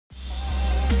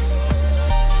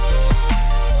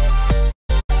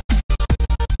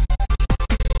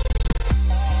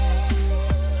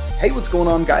Hey, what's going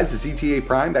on guys? It's ETA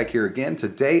Prime back here again.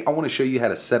 Today I want to show you how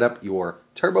to set up your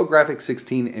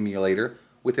TurboGrafx-16 emulator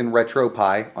within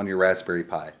Retropie on your Raspberry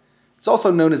Pi. It's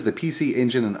also known as the PC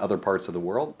Engine in other parts of the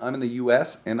world. I'm in the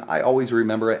US and I always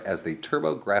remember it as the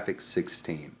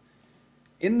TurboGrafx-16.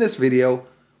 In this video,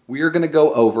 we are going to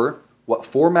go over what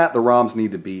format the ROMs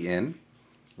need to be in,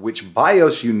 which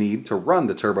BIOS you need to run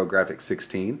the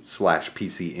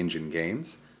TurboGrafx-16/PC Engine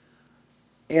games,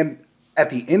 and at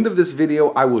the end of this video,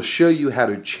 I will show you how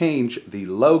to change the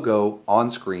logo on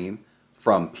screen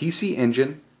from PC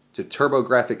Engine to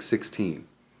TurboGrafx-16.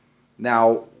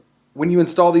 Now, when you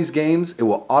install these games, it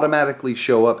will automatically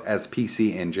show up as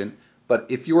PC Engine, but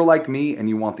if you are like me and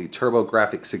you want the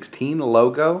TurboGrafx-16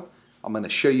 logo, I'm going to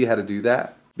show you how to do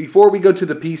that. Before we go to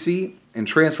the PC and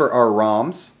transfer our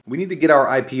ROMs, we need to get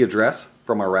our IP address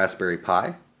from our Raspberry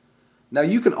Pi. Now,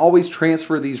 you can always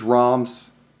transfer these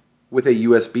ROMs with a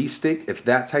USB stick. If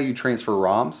that's how you transfer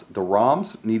ROMs, the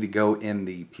ROMs need to go in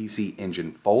the PC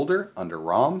Engine folder under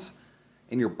ROMs,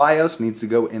 and your BIOS needs to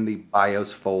go in the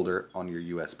BIOS folder on your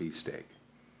USB stick.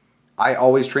 I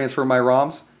always transfer my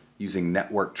ROMs using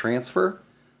network transfer.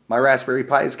 My Raspberry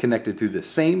Pi is connected to the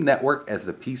same network as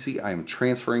the PC I am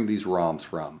transferring these ROMs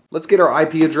from. Let's get our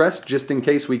IP address just in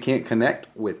case we can't connect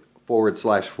with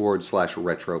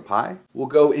 //Retropie. We'll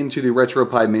go into the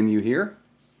Retropie menu here.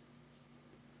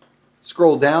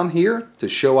 Scroll down here to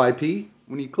show IP.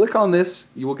 When you click on this,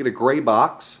 you will get a gray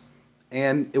box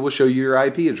and it will show you your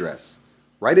IP address.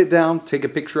 Write it down, take a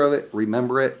picture of it,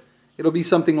 remember it. It'll be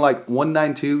something like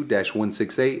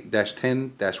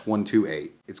 192.168.10.128.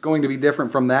 It's going to be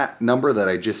different from that number that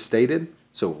I just stated,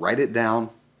 so write it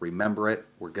down, remember it,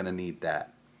 we're going to need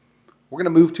that. We're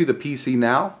going to move to the PC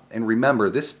now, and remember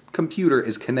this computer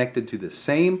is connected to the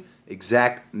same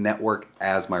exact network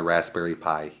as my Raspberry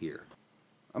Pi here.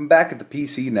 I'm back at the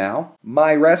PC now.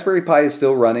 My Raspberry Pi is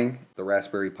still running. The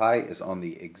Raspberry Pi is on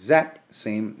the exact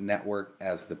same network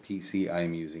as the PC I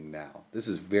am using now. This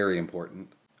is very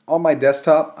important. On my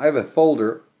desktop, I have a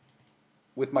folder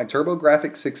with my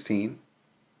TurboGrafx-16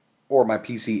 or my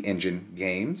PC Engine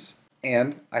games,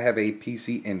 and I have a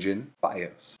PC Engine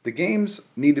BIOS. The games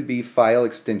need to be file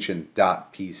extension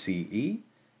 .pce.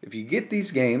 If you get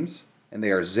these games and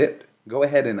they are zipped, go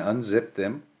ahead and unzip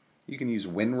them. You can use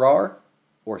WinRAR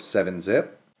or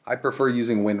 7-zip. I prefer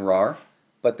using WinRAR,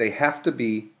 but they have to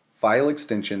be file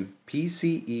extension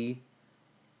PCE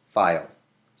file.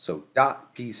 So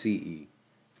 .pce.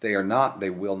 If they are not, they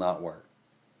will not work.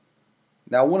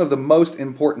 Now, one of the most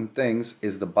important things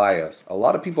is the BIOS. A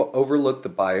lot of people overlook the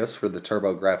BIOS for the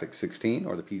TurboGrafx-16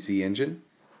 or the PC Engine.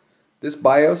 This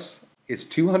BIOS is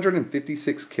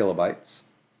 256 kilobytes.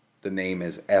 The name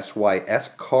is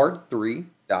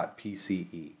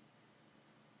syscard3.pce.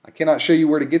 I cannot show you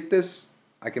where to get this.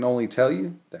 I can only tell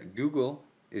you that Google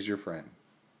is your friend.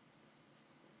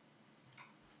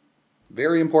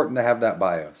 Very important to have that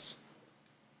BIOS.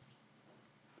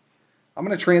 I'm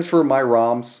going to transfer my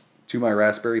ROMs to my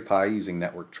Raspberry Pi using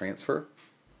network transfer.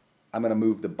 I'm going to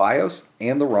move the BIOS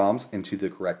and the ROMs into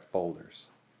the correct folders.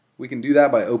 We can do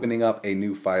that by opening up a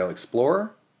new file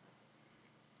explorer.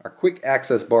 Our quick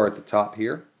access bar at the top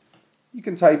here. You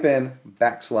can type in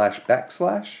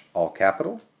 // all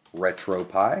capital,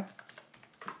 Retropie,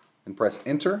 and press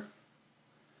enter.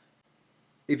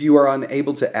 If you are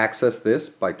unable to access this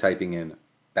by typing in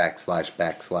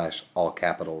 // all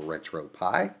capital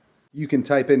Retropie, you can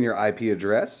type in your IP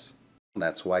address.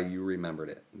 That's why you remembered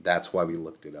it. That's why we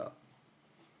looked it up.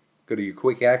 Go to your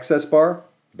quick access bar,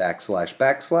 //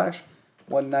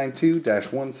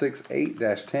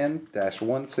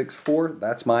 192.168.10.164.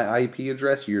 That's my IP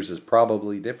address. Yours is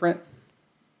probably different.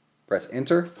 Press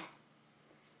enter.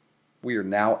 We are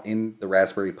now in the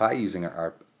Raspberry Pi using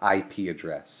our IP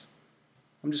address.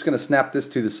 I'm just going to snap this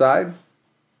to the side.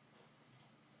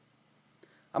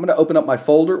 I'm going to open up my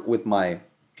folder with my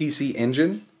PC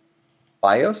Engine,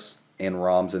 BIOS, and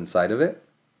ROMs inside of it.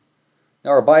 Now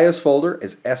our BIOS folder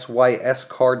is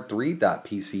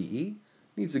syscard3.pce.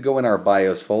 Needs to go in our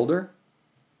BIOS folder.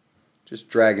 Just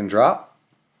drag and drop.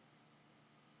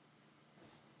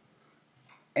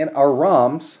 And our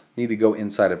ROMs need to go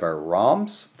inside of our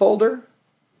ROMs folder,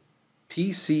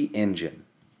 PC Engine.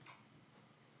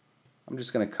 I'm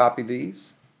just going to copy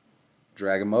these,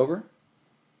 drag them over.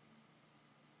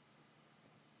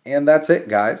 And that's it,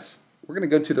 guys. We're going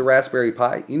to go to the Raspberry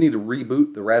Pi. You need to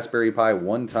reboot the Raspberry Pi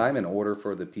one time in order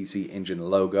for the PC Engine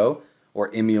logo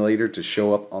or emulator to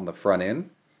show up on the front end.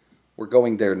 We're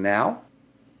going there now.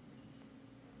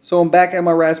 So I'm back at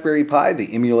my Raspberry Pi,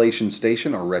 the emulation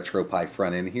station or Retropie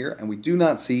front end here, and we do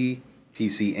not see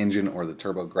PC Engine or the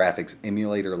TurboGrafx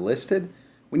emulator listed.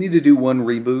 We need to do one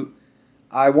reboot.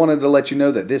 I wanted to let you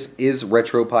know that this is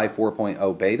Retropie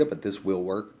 4.0 beta, but this will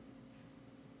work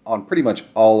on pretty much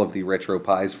all of the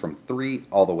Retropies from 3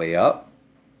 all the way up.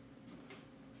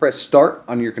 Press Start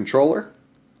on your controller,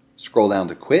 scroll down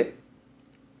to Quit,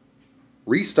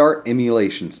 restart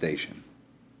emulation station.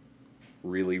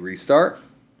 Really restart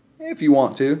if you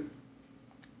want to.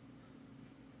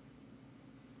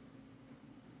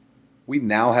 We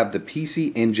now have the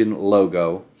PC Engine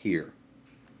logo here.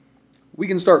 We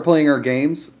can start playing our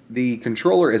games. The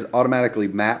controller is automatically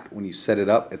mapped when you set it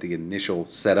up at the initial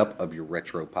setup of your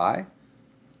Retropie.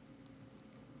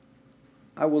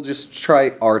 I will just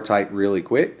try R-Type really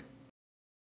quick.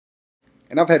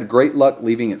 And I've had great luck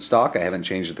leaving it stock. I haven't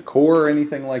changed the core or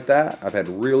anything like that. I've had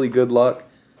really good luck.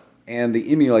 And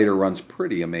the emulator runs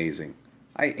pretty amazing.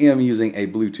 I am using a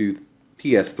Bluetooth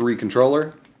PS3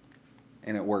 controller,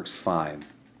 and it works fine.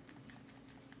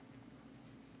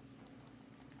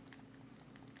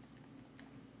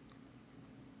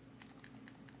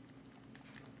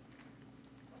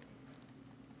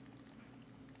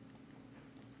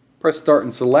 Press Start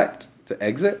and Select to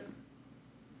exit.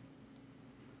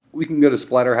 We can go to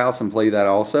Splatterhouse and play that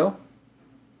also.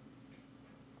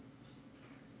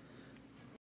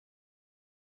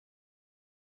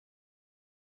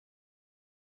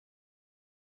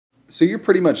 So you're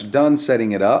pretty much done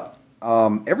setting it up.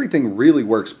 Everything really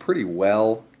works pretty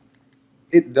well.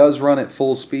 It does run at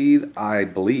full speed, I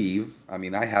believe. I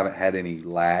mean, I haven't had any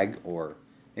lag or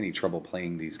any trouble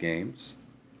playing these games.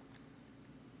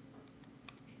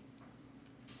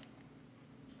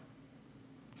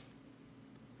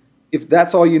 If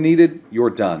that's all you needed, you're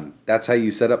done. That's how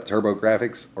you set up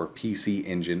TurboGrafx or PC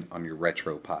Engine on your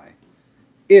Retropie.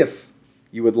 If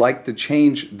you would like to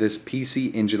change this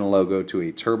PC Engine logo to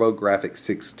a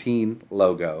TurboGrafx-16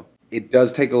 logo, it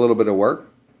does take a little bit of work,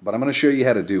 but I'm going to show you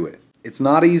how to do it. It's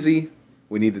not easy.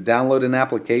 We need to download an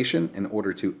application in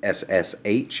order to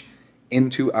SSH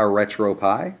into our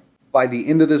Retropie. By the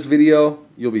end of this video,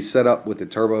 you'll be set up with the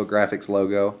TurboGrafx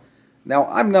logo. Now,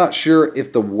 I'm not sure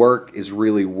if the work is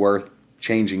really worth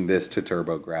changing this to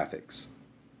TurboGrafx,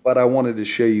 but I wanted to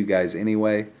show you guys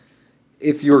anyway.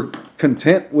 If you're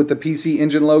content with the PC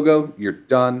Engine logo, you're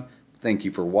done. Thank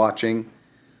you for watching.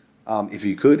 If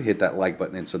you could, hit that like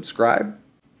button and subscribe.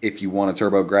 If you want a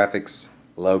TurboGrafx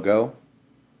logo,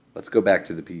 let's go back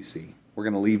to the PC. We're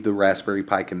going to leave the Raspberry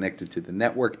Pi connected to the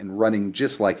network and running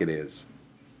just like it is.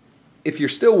 If you're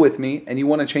still with me and you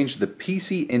want to change the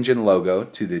PC Engine logo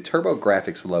to the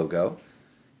TurboGrafx logo,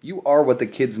 you are what the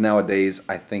kids nowadays,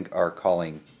 I think, are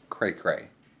calling cray-cray.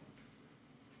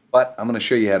 But I'm going to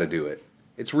show you how to do it.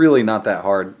 It's really not that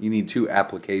hard. You need 2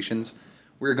 applications.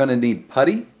 We're going to need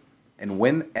PuTTY and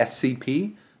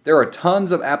WinSCP. There are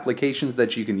tons of applications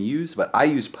that you can use, but I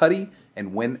use PuTTY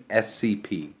and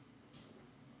WinSCP.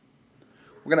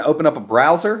 We're going to open up a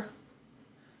browser.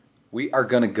 We are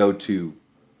going to go to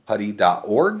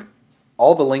putty.org.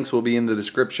 All the links will be in the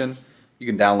description. You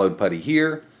can download PuTTY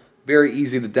here. Very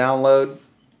easy to download.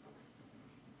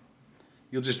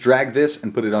 You'll just drag this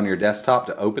and put it on your desktop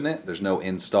to open it. There's no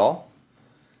install.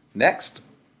 Next,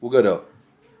 we'll go to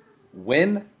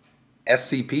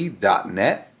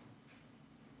winscp.net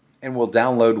and we'll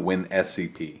download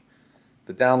WinSCP.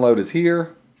 The download is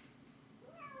here.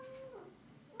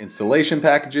 Installation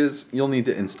packages, you'll need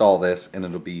to install this and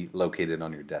it'll be located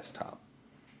on your desktop.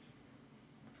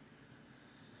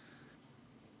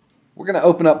 We're going to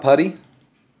open up PuTTY.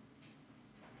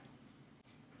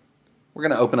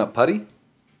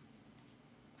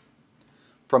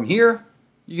 From here,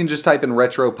 you can just type in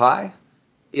Retropie.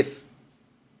 If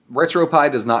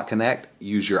Retropie does not connect,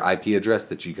 use your IP address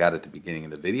that you got at the beginning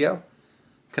of the video.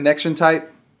 Connection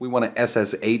type, we want to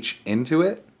SSH into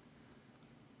it.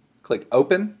 Click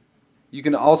Open. You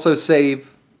can also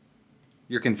save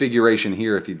your configuration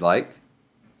here if you'd like.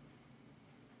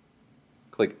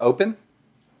 Click Open.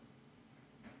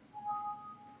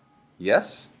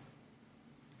 Yes.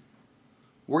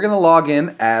 We're going to log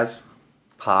in as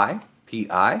Pi,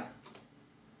 P-I,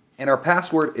 and our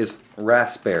password is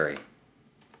Raspberry.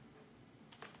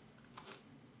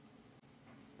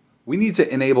 We need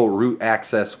to enable root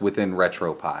access within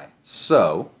Retropie.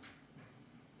 So,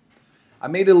 I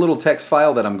made a little text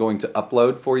file that I'm going to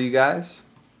upload for you guys.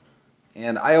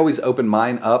 And I always open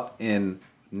mine up in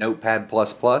Notepad++.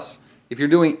 If you're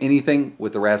doing anything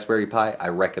with the Raspberry Pi, I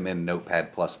recommend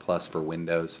Notepad++ for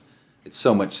Windows. It's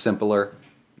so much simpler.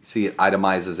 You see, it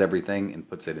itemizes everything and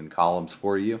puts it in columns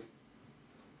for you.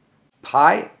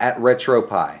 Pi at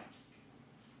Retropie.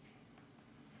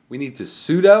 We need to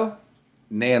sudo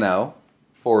nano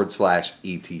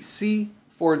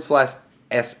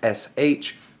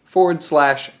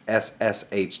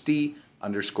 /etc/ssh/sshd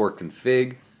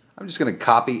config. I'm just going to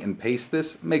copy and paste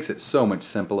this. It makes it so much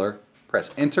simpler.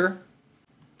 Press enter.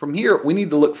 From here, we need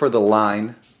to look for the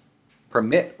line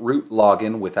permit root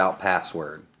login without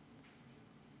password.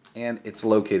 And it's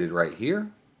located right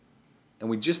here. And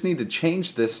we just need to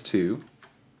change this to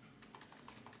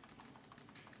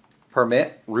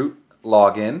permit root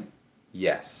login,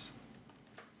 yes.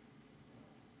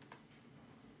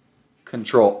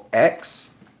 Control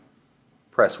X,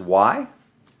 press Y,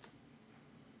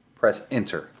 press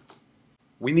enter.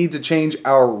 We need to change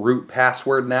our root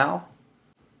password now.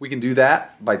 We can do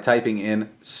that by typing in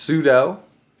sudo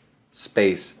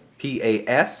space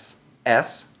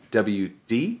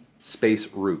passwd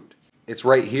space root. It's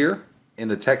right here in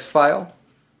the text file.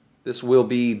 This will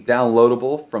be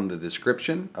downloadable from the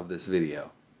description of this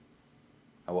video.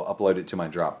 I will upload it to my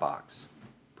Dropbox.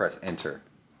 Press enter.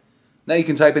 Now you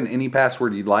can type in any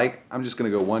password you'd like. I'm just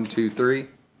going to go 123.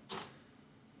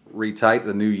 Retype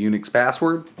the new Unix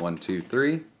password,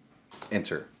 123,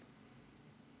 enter.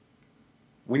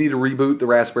 We need to reboot the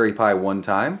Raspberry Pi one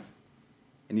time,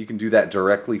 and you can do that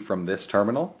directly from this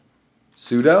terminal.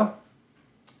 Sudo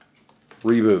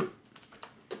reboot,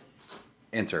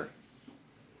 enter.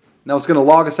 Now it's going to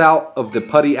log us out of the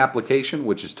PuTTY application,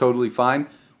 which is totally fine.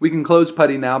 We can close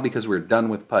PuTTY now because we're done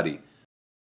with PuTTY.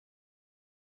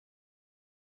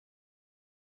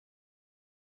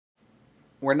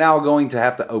 We're now going to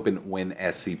have to open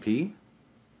WinSCP.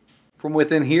 From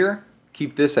within here,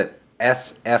 keep this at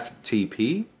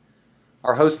SFTP.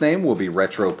 Our host name will be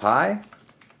Retropie,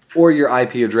 or your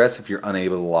IP address if you're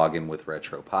unable to log in with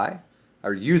Retropie.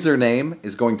 Our username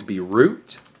is going to be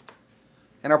root,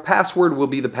 and our password will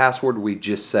be the password we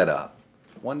just set up.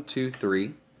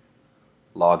 123,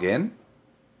 log in.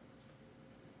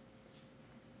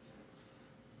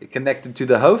 It connected to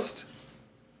the host.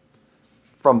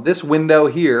 From this window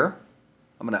here,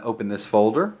 I'm going to open this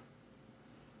folder,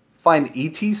 find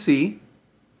etc,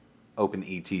 open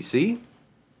etc,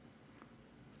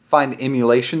 find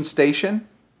emulation station,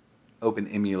 open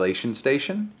emulation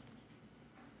station,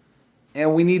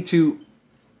 and we need to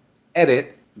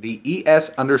edit the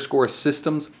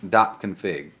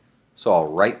es_systems.config. So I'll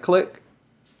right click,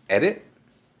 edit.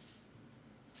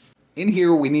 In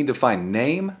here we need to find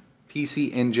name,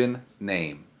 PC Engine,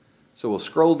 name. So we'll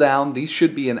scroll down. These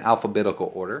should be in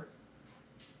alphabetical order.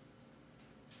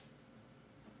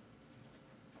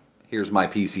 Here's my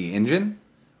PC Engine.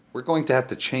 We're going to have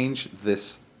to change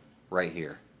this right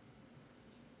here.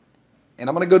 And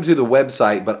I'm going to go to the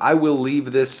website, but I will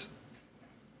leave this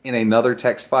in another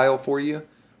text file for you.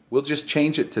 We'll just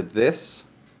change it to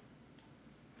this.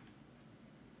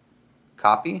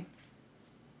 Copy.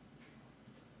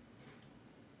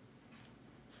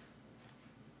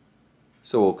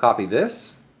 So we'll copy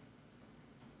this,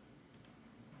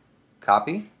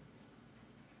 copy,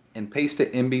 and paste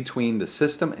it in between the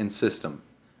system and system.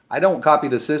 I don't copy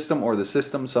the system or the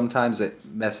system. Sometimes it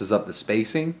messes up the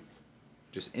spacing.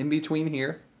 Just in between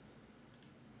here,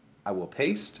 I will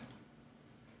paste,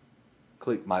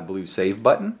 click my blue save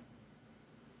button,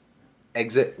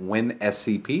 exit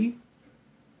WinSCP,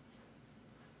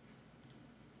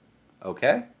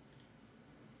 okay.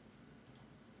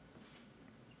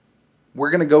 We're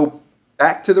going to go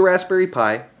back to the Raspberry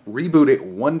Pi, reboot it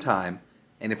one time,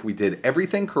 and if we did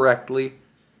everything correctly,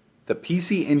 the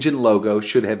PC Engine logo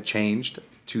should have changed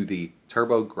to the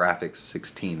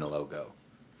TurboGrafx-16 logo.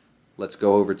 Let's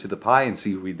go over to the Pi and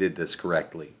see if we did this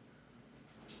correctly.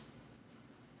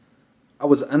 I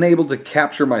was unable to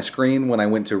capture my screen when I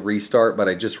went to restart, but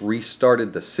I just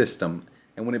restarted the system,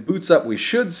 and when it boots up we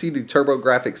should see the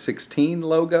TurboGrafx-16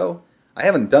 logo. I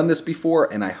haven't done this before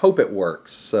and I hope it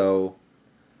works, so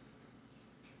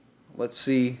let's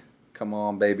see. Come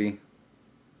on, baby.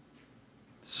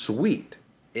 Sweet.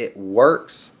 It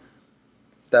works.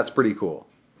 That's pretty cool.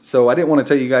 So I didn't want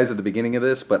to tell you guys at the beginning of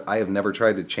this, but I have never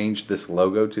tried to change this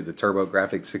logo to the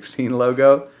TurboGrafx-16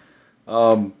 logo.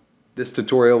 This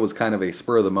tutorial was kind of a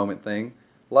spur of the moment thing.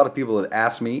 A lot of people had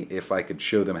asked me if I could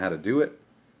show them how to do it.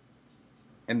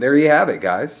 And there you have it,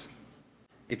 guys.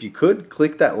 If you could,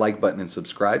 click that like button and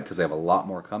subscribe because I have a lot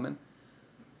more coming.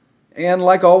 And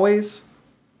like always,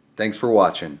 thanks for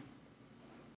watching.